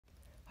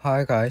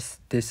Hi guys,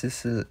 this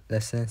is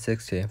lesson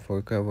 16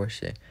 for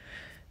worksheet.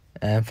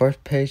 And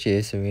first page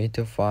is we need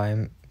to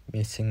find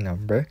missing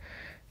number.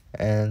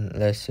 And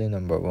let's do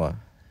number 1.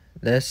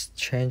 Let's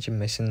change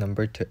missing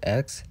number to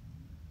x.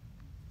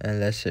 And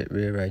let's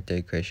rewrite the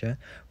equation.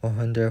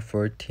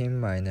 114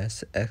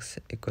 minus x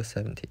equals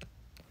 17.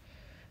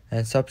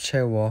 And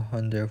subtract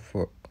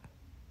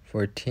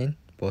 114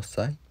 both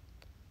sides.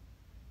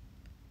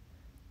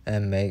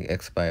 And make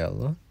x by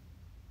alone.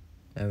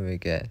 And we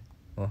get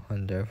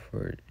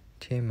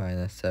 114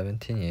 minus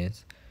 17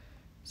 is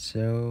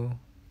 0,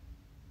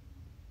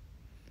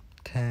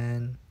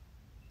 10.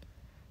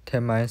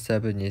 10 minus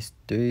 7 is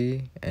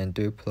 3, and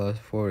 3 plus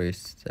 4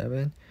 is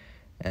 7,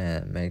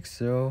 and make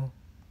 0,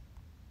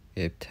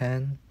 give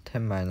 10,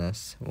 10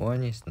 minus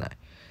 1 is 9.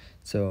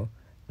 So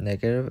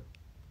negative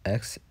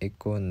x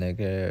equal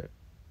negative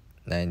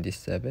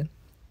 97,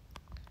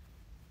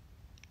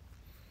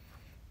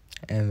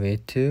 and we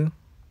 2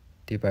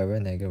 divide by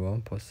negative 1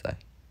 both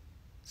sides.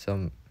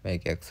 So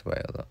make x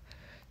y alone.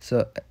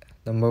 So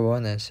number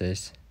 1 answer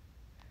is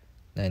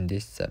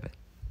 97.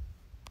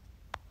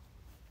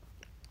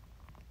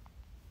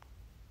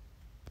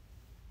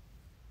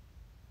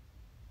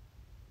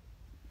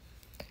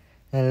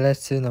 And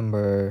let's do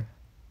number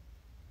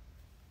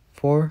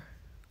 4.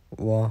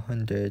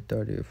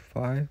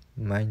 135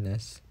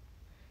 minus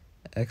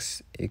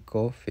x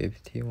equal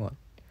 51.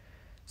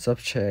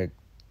 Subtract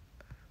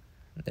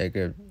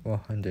negative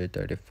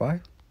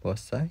 135 both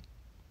sides.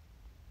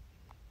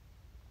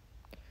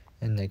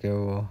 And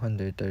negative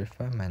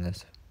 135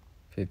 minus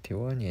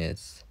 51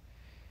 is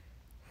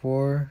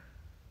 4.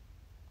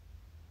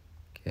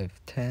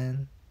 Give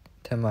 10.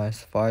 10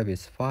 minus 5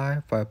 is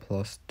 5. 5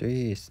 plus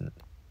 3 is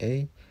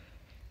 8.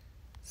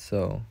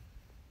 So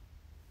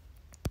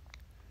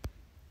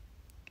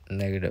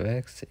negative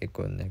x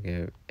equal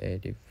negative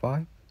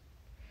 85.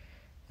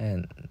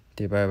 And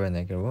divide by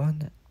negative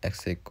 1,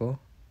 x equal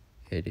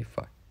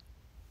 85.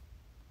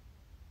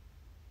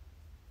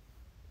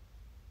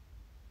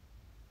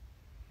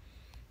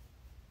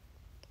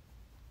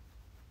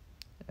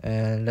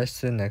 And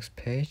let's do next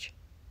page.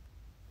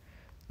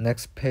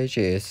 Next page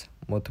is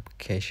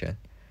multiplication.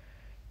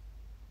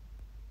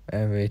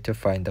 And we need to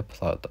find the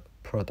product.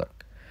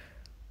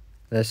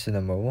 Let's do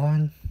number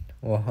 1.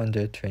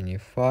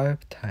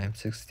 125 times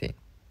 16.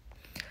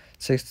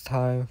 6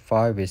 times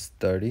 5 is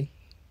 30.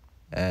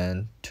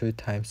 And 2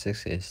 times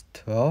 6 is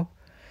 12.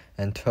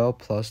 And 12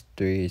 plus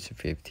 3 is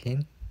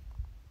 15.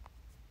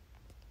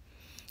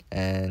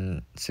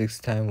 And 6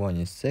 times 1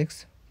 is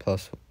 6.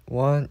 Plus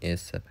 1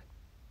 is 7.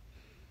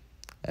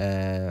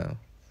 And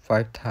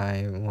 5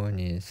 times 1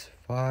 is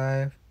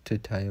 5. 2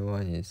 times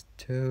 1 is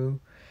 2.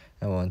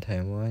 And 1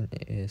 times 1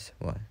 is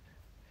 1.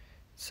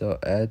 So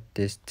add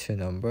these two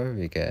numbers,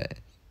 we get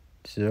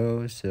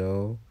 0,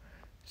 0,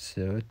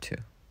 0, 2.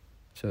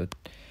 So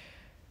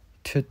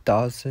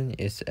 2000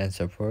 is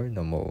answer for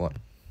number 1.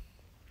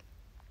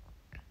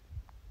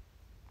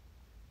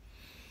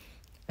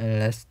 And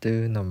let's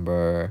do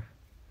number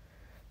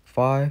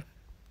 5.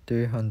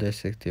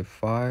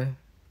 365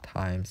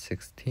 times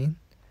 16.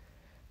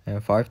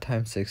 And 5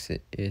 times 6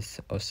 is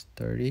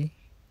 30.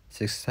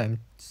 6 times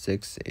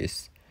 6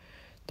 is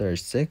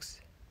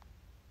 36.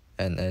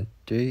 And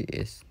 3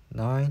 is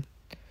 9.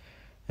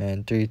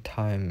 And 3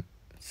 times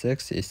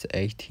 6 is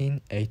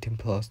 18. 18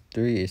 plus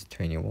 3 is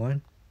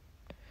 21.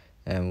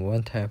 And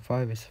 1 times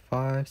 5 is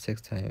 5.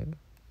 6 times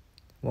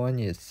 1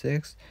 is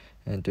 6.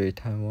 And 3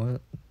 times 1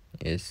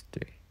 is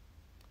 3.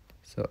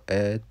 So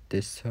add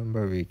this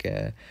number, we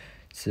get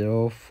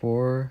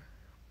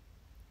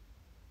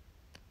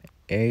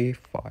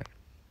 0485.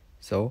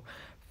 So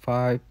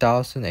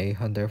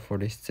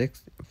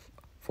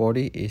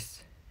 5846.40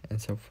 is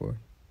answer for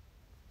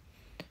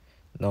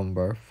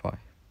number 5.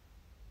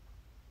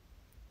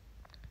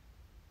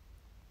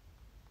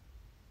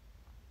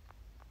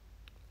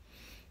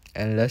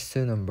 And let's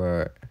do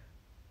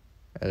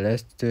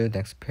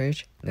next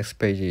page. Next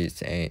page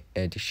is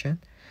addition.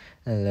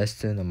 And let's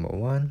do number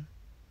 1.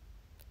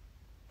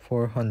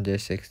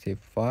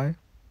 465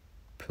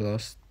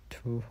 plus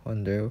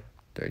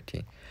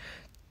 213.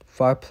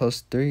 5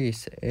 plus 3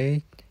 is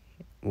 8.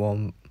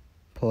 1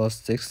 plus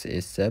 6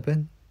 is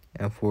 7.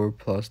 And 4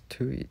 plus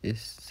 2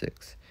 is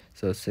 6.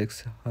 So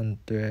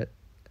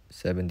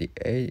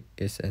 678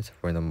 is answer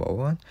for number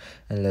 1.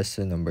 And let's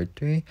do number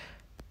 3.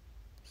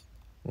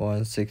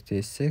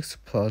 166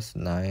 plus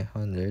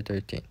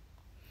 913.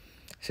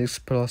 6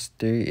 plus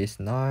 3 is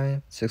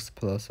 9. 6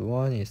 plus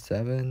 1 is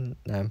 7.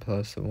 9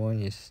 plus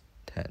 1 is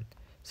 10.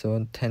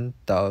 So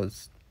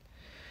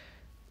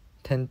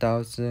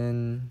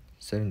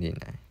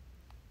 10,079.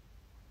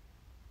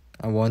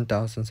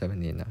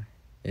 1079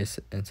 is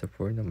answer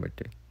for number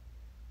 3.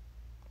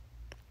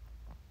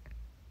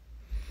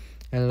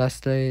 And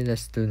lastly,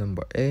 let's do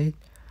number 8.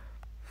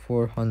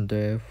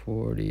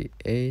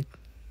 448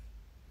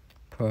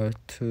 per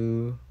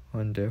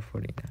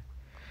 249.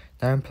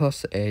 9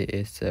 plus 8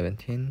 is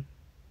 17.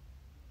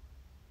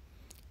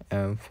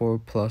 And 4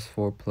 plus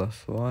 4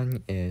 plus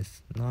 1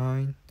 is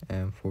 9.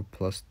 And 4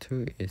 plus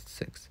 2 is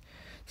 6.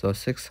 So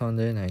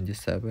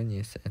 697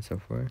 is the answer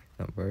for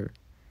number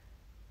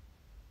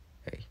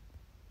A.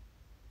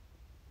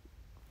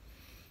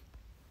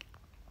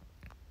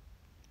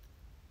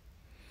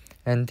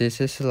 And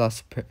this is the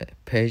last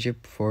page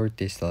for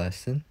this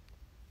lesson.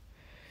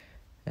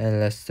 And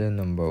let's do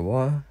number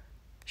 1.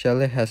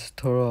 Shelly has a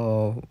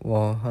total of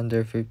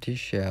 150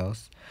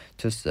 shells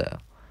to sell.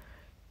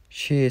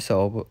 She is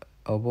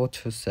able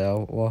to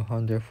sell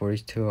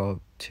 142 of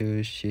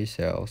two she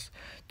sells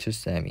to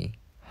Sammy.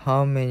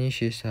 How many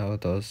she shells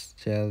does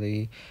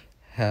Shelly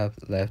have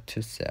left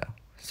to sell?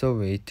 So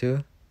we need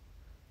to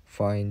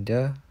find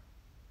the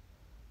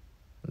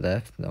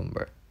left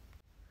number.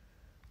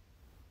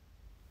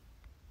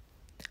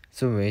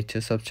 So we need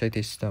to subtract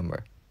this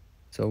number.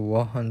 So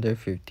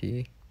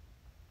 150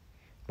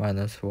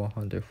 minus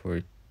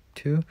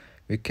 142,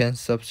 we can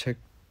subtract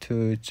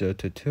 2 0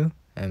 to 2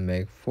 and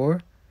make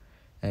 4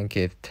 and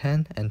give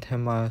 10, and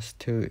 10 minus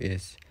 2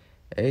 is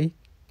 8,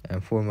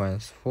 and 4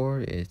 minus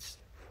 4 is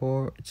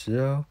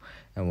 0,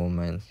 and 1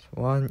 minus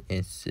 1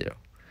 is 0.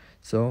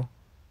 So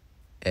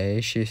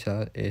A she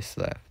is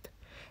left.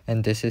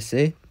 And this is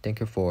it. Thank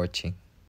you for watching.